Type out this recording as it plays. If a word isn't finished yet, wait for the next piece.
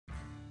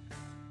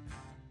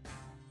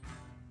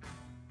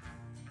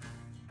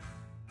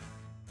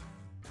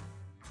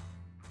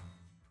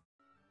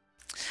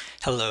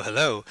Hello,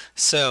 hello.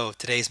 So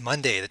today's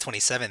Monday, the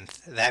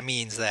 27th. That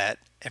means that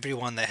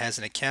everyone that has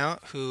an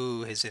account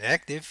who is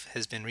inactive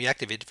has been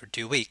reactivated for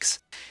 2 weeks.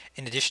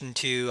 In addition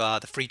to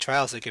the free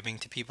trials they're giving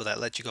to people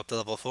that let you go up to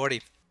level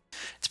 40.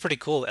 It's pretty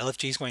cool.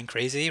 LFG is going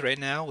crazy right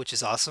now, which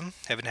is awesome.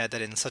 Haven't had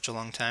that in such a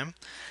long time.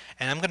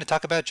 And I'm going to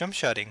talk about jump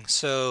shotting.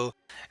 So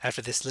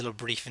after this little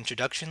brief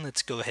introduction,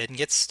 let's go ahead and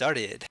get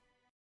started.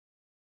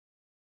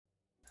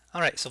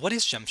 Alright, so what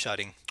is jump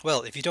shotting?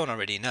 Well, if you don't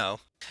already know,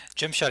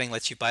 jump shotting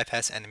lets you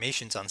bypass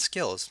animations on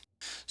skills.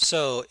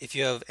 So if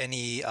you have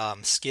any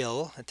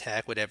skill,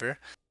 attack, whatever,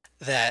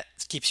 that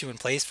keeps you in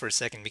place for a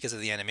second because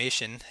of the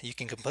animation, you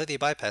can completely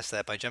bypass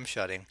that by jump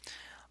shotting.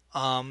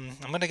 I'm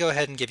going to go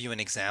ahead and give you an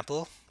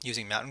example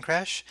using Mountain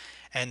Crash,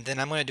 and then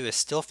I'm going to do a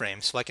still frame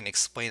so I can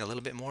explain a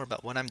little bit more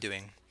about what I'm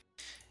doing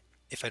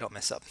if I don't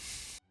mess up.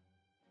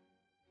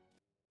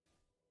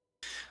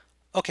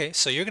 Okay,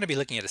 so you're going to be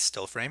looking at a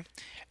still frame,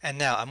 and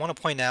now I want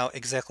to point out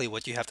exactly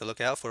what you have to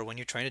look out for when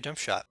you're trying to jump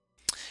shot.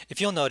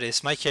 If you'll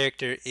notice, my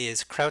character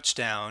is crouched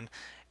down,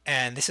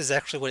 and this is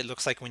actually what it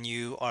looks like when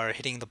you are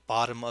hitting the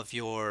bottom of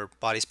your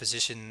body's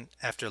position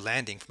after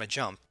landing from a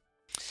jump.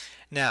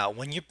 Now,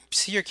 when you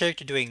see your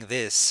character doing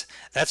this,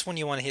 that's when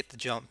you want to hit the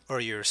jump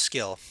or your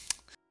skill,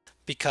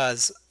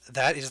 because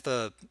that is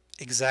the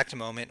exact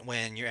moment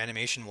when your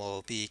animation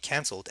will be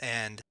cancelled,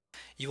 and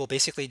you will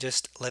basically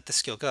just let the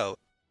skill go.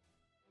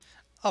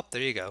 Oh,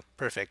 there you go.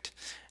 Perfect.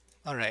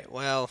 Alright,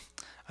 well,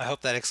 I hope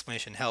that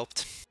explanation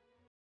helped.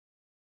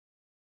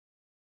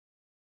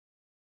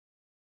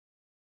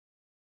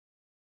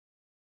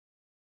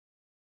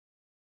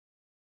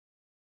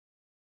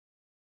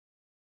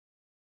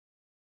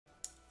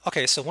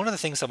 Okay, so one of the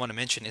things I want to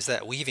mention is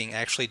that weaving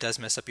actually does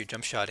mess up your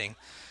jump shotting.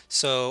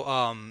 So,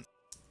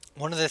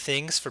 one of the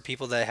things for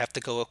people that have to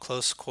go at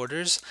close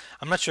quarters,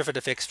 I'm not sure if it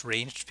affects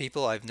ranged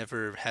people. I've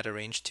never had a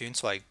ranged tune,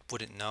 so I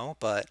wouldn't know.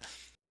 But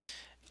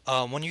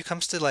when it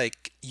comes to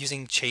like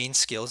using chain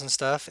skills and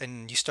stuff,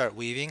 and you start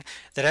weaving,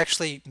 that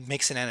actually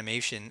makes an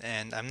animation.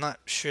 And I'm not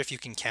sure if you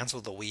can cancel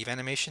the weave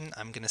animation.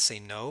 I'm gonna say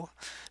no.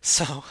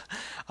 So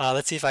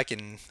let's see if I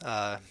can.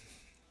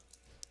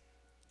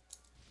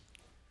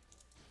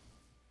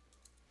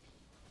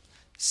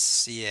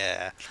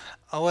 Yeah.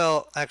 Oh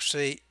well,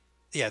 actually,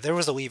 yeah, there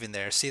was a weave in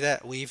there. See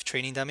that weave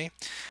training dummy?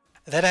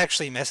 That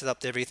actually messed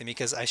up everything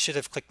because I should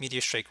have clicked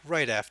Meteor Strike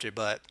right after,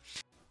 but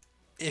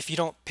if you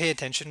don't pay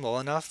attention well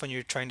enough when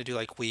you're trying to do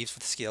like weaves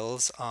with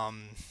skills,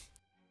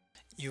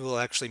 you will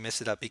actually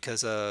mess it up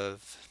because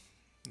of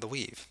the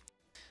weave.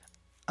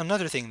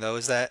 Another thing though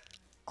is that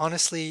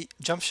honestly,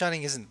 jump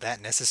shotting isn't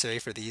that necessary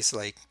for these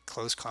like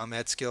close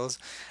combat skills.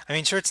 I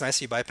mean, sure, it's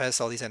nice you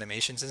bypass all these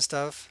animations and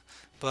stuff,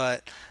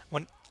 but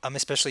when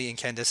especially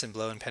incandescent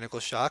blow and pinnacle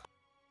shock.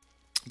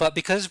 But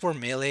because we're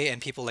melee and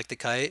people like to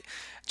kite,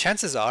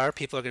 chances are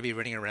people are going to be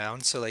running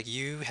around. So like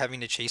you having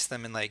to chase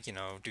them and like,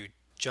 do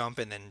jump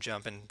and then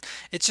jump, and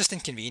it's just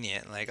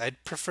inconvenient. Like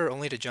I'd prefer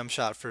only to jump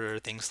shot for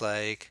things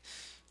like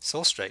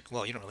Soul Strike.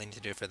 Well, you don't really need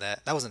to do it for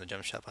that. That wasn't a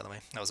jump shot, by the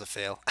way. That was a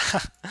fail.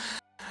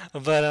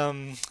 But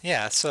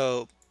yeah,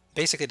 so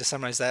basically to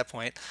summarize that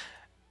point,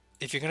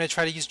 if you're going to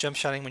try to use jump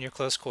shotting when you're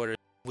close quarters,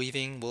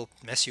 weaving will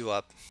mess you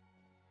up.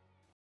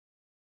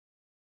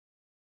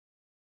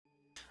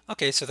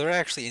 Okay, so there are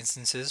actually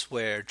instances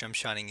where jump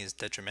shotting is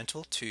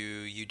detrimental to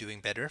you doing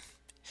better.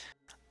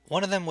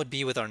 One of them would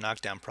be with our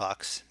knockdown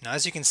procs. Now,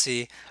 as you can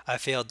see, I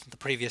failed the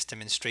previous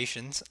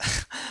demonstrations,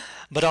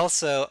 but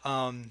also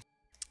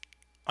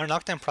our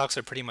knockdown procs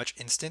are pretty much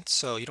instant,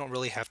 so you don't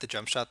really have to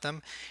jump shot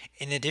them.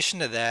 In addition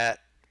to that,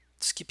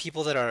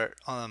 people that are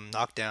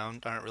knocked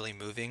down aren't really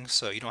moving,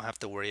 so you don't have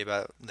to worry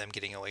about them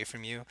getting away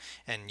from you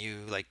and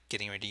you like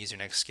getting ready to use your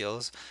next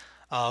skills.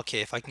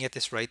 Okay, if I can get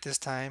this right this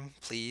time,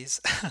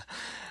 please,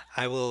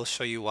 I will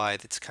show you why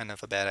that's kind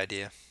of a bad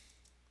idea.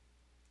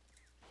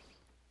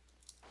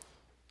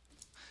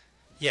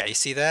 Yeah, you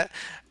see that?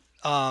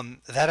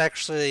 That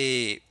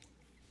actually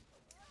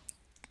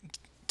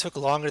took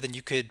longer than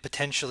you could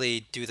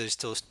potentially do those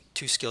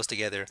two skills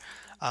together.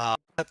 I'll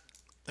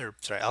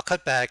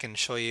cut back and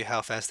show you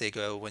how fast they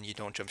go when you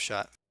don't jump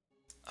shot.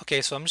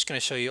 Okay, so I'm just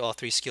going to show you all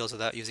three skills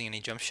without using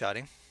any jump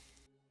shotting.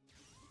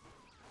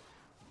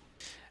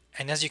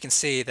 And as you can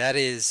see, that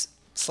is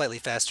slightly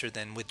faster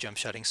than with jump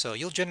shotting, so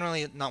you'll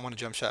generally not want to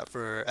jump shot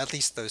for at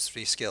least those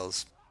three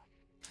skills.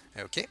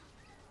 Okay.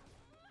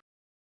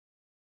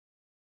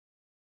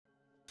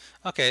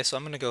 Okay, so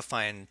I'm going to go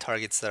find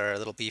targets that are a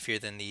little beefier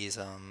than these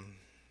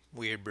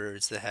weird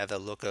birds that have a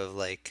look of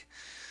like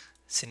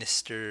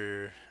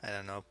sinister, I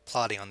don't know,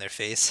 plotting on their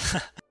face.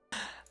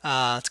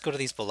 Let's go to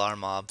these Balar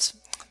mobs.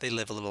 They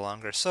live a little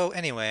longer. So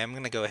anyway, I'm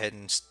going to go ahead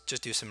and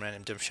just do some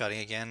random jump shotting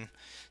again.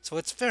 So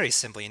it's very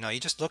simple, you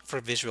just look for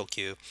a visual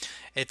cue.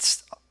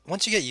 It's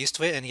once you get used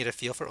to it and you get a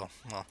feel for oh,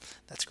 well,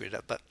 that screwed it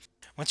up, but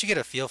once you get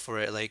a feel for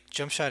it, like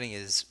jump shotting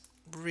is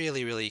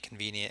really, really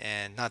convenient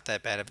and not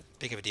that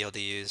big of a deal to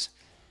use.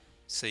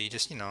 So you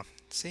just,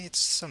 see, it's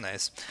so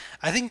nice.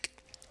 I think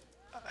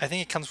I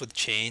think it comes with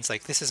chains.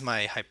 Like this is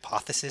my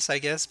hypothesis, I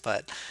guess,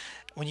 but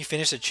when you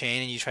finish a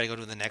chain and you try to go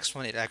to the next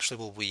one, it actually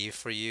will weave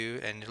for you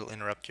and it'll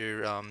interrupt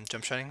your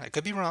jump shotting. I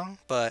could be wrong,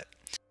 but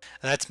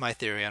that's my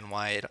theory on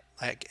why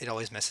it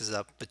always messes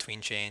up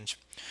between change.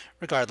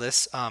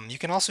 Regardless, you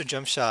can also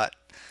jump shot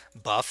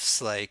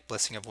buffs like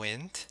Blessing of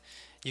Wind.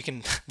 You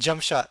can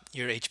jump shot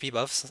your HP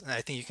buffs, and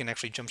I think you can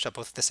actually jump shot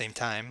both at the same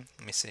time.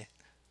 Let me see.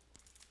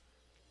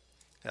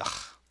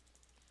 Ugh,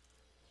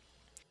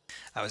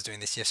 I was doing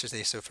this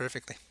yesterday so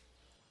perfectly.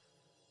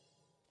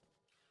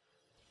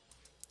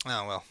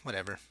 Oh well,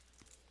 whatever.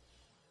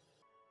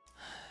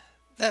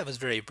 That was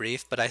very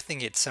brief, but I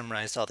think it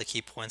summarized all the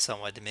key points I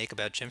wanted to make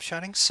about jump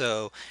shotting.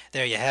 So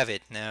there you have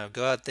it. Now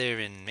go out there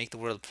and make the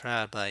world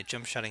proud by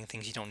jump shotting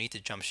things you don't need to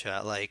jump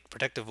shot, like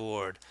Protective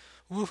Ward,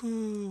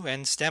 woohoo,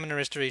 and Stamina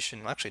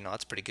Restoration. Well, actually, no,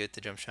 it's pretty good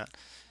to jump shot.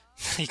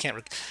 You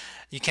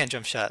can't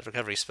jump shot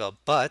recovery spell,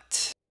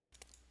 but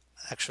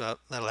actually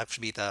that'll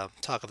actually be the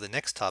talk of the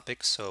next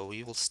topic. So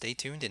we will stay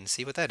tuned and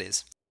see what that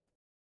is.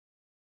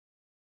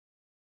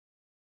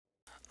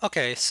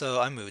 Okay,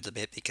 so I moved a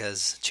bit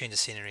because change of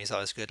scenery is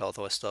always good,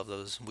 although I still have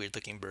those weird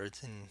looking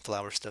birds and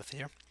flower stuff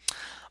here.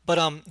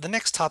 But the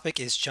next topic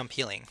is jump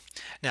healing.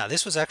 Now,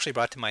 this was actually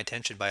brought to my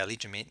attention by a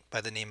Legion mate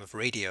by the name of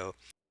Radio,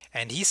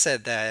 and he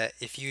said that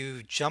if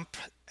you jump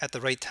at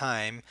the right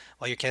time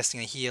while you're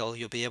casting a heal,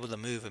 you'll be able to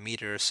move a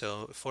meter or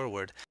so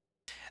forward.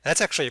 That's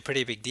actually a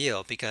pretty big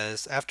deal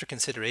because after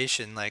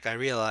consideration, like I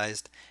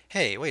realized,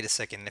 hey, wait a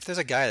second, if there's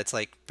a guy that's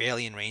like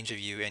barely in range of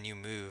you and you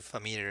move a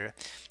meter,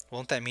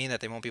 won't that mean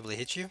that they won't be able to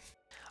hit you?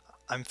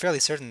 I'm fairly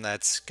certain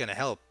that's gonna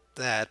help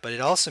that, but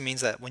it also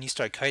means that when you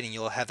start kiting,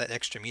 you'll have that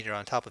extra meter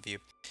on top of you.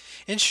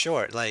 In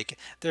short, like,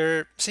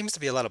 there seems to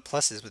be a lot of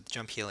pluses with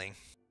jump healing.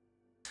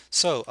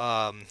 So,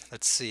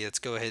 let's see, let's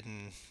go ahead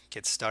and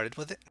get started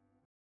with it.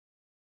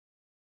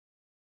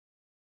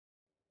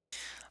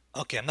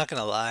 Okay, I'm not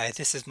gonna lie,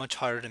 this is much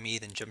harder to me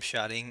than jump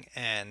shotting,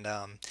 and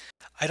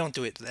I don't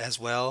do it as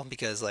well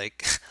because,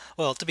 like,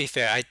 well, to be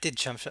fair, I did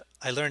jump shot.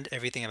 I learned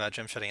everything about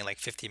jump shotting in like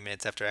 15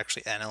 minutes after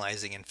actually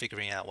analyzing and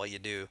figuring out what you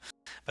do.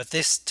 But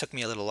this took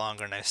me a little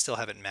longer, and I still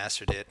haven't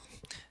mastered it.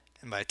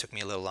 And by it took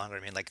me a little longer, I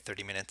mean like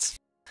 30 minutes.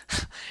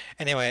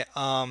 Anyway,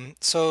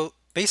 so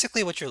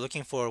basically what you're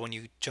looking for when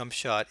you jump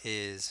shot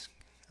is,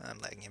 I'm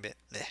lagging a bit.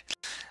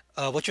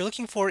 What you're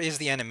looking for is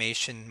the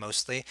animation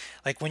mostly.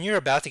 Like when you're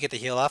about to get the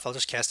heal off, I'll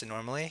just cast it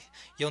normally.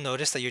 You'll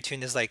notice that your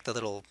tune is like the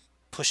little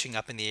pushing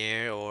up in the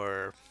air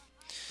or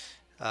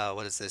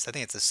what is this? I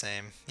think it's the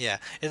same. Yeah,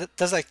 it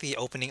does like the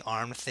opening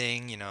arm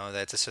thing, you know,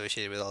 that's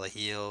associated with all the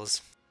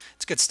heals.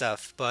 It's good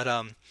stuff, but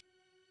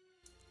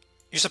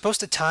you're supposed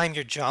to time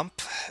your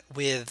jump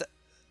with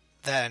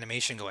that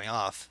animation going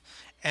off.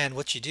 And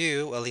what you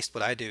do, well, at least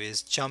what I do,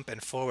 is jump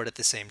and forward at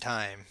the same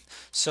time.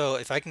 So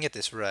if I can get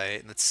this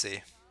right, let's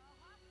see.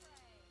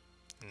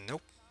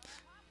 Nope.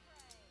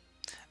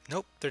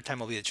 Nope. Third time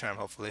will be the charm,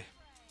 hopefully.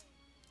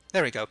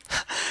 There we go.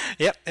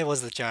 Yep, it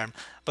was the charm.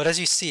 But as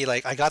you see,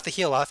 like, I got the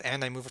heal off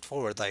and I moved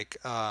forward, like,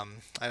 I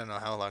don't know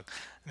how long.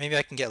 Maybe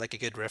I can get, like, a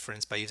good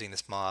reference by using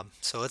this mob.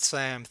 So let's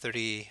say I'm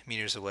 30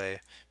 meters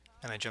away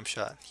and I jump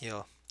shot,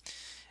 heal.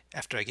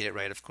 After I get it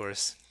right, of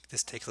course.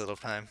 This takes a little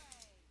time.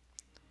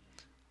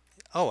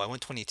 Oh, I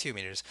went 22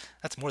 meters.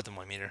 That's more than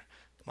 1 meter.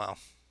 Wow.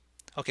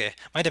 Okay,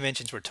 my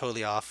dimensions were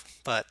totally off,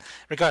 but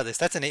regardless,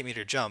 that's an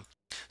 8-meter jump.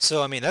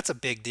 So, I mean, that's a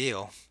big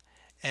deal.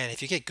 And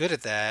if you get good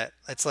at that,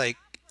 it's like,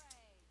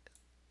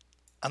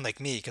 unlike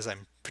me, because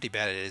I'm pretty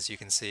bad at it, as you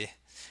can see. I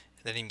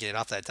didn't even get it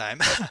off that time.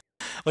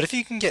 But if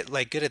you can get,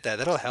 like, good at that,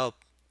 that'll help.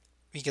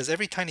 Because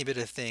every tiny bit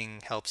of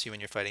thing helps you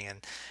when you're fighting. And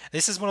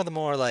this is one of the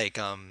more, like,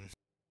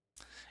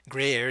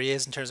 gray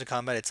areas in terms of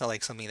combat. It's not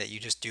like something that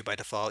you just do by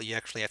default. You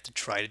actually have to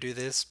try to do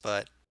this,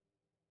 but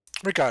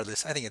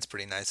regardless, I think it's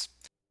pretty nice.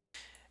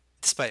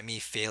 Despite me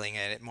failing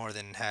at it more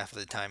than half of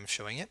the time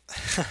showing it.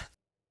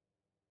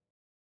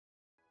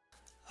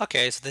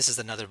 Okay, so this is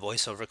another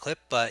voiceover clip,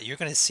 but you're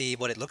going to see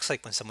what it looks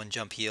like when someone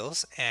jump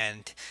heals,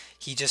 and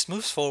he just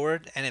moves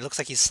forward, and it looks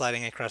like he's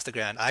sliding across the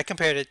ground. I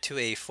compared it to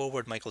a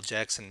forward Michael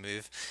Jackson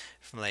move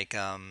from like,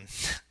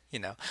 you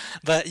know,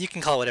 but you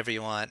can call it whatever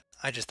you want.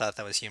 I just thought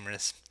that was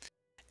humorous.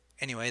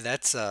 Anyway,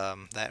 that's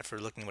that for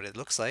looking what it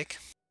looks like.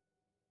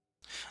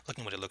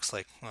 Looking what it looks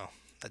like. Well,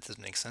 that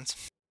doesn't make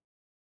sense.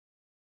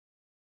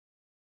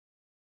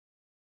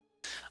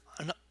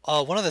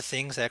 One of the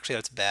things actually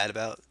that's bad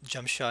about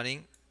jump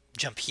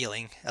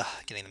healing,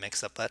 getting the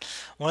mix up, but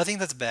one of the things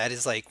that's bad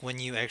is like when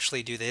you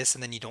actually do this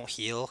and then you don't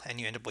heal and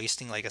you end up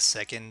wasting like a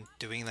second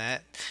doing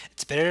that.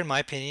 It's better in my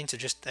opinion to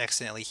just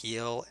accidentally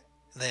heal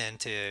than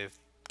to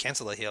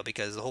cancel a heal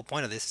because the whole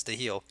point of this is to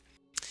heal.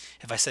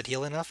 Have I said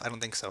heal enough? I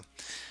don't think so.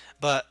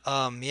 But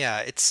yeah,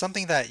 it's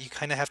something that you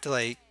kind of have to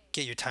like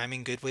get your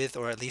timing good with,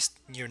 or at least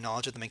your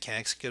knowledge of the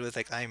mechanics good with.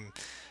 Like I'm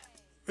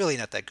really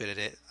not that good at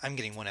it. I'm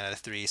getting 1 out of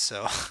 3,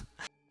 so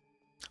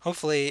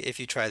hopefully if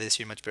you try this,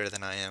 you're much better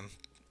than I am.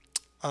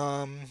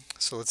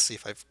 So let's see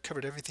if I've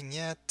covered everything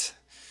yet.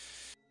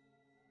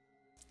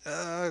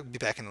 I'll be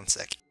back in 1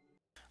 sec.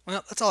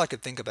 Well, that's all I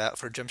could think about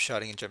for jump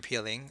shotting and jump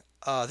healing.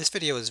 This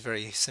video is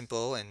very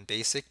simple and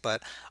basic,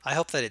 but I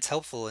hope that it's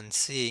helpful in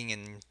seeing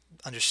and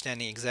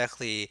understanding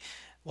exactly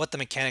what the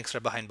mechanics are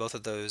behind both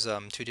of those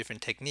two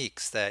different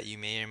techniques that you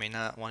may or may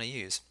not want to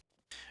use.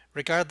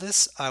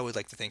 Regardless, I would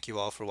like to thank you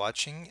all for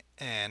watching,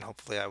 and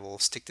hopefully I will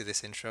stick to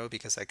this intro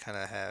because I kind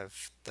of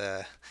have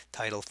the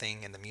title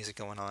thing and the music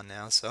going on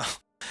now, so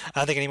I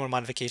don't think any more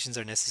modifications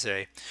are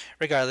necessary.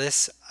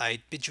 Regardless,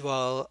 I bid you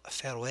all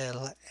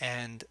farewell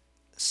and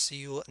see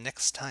you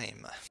next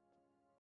time.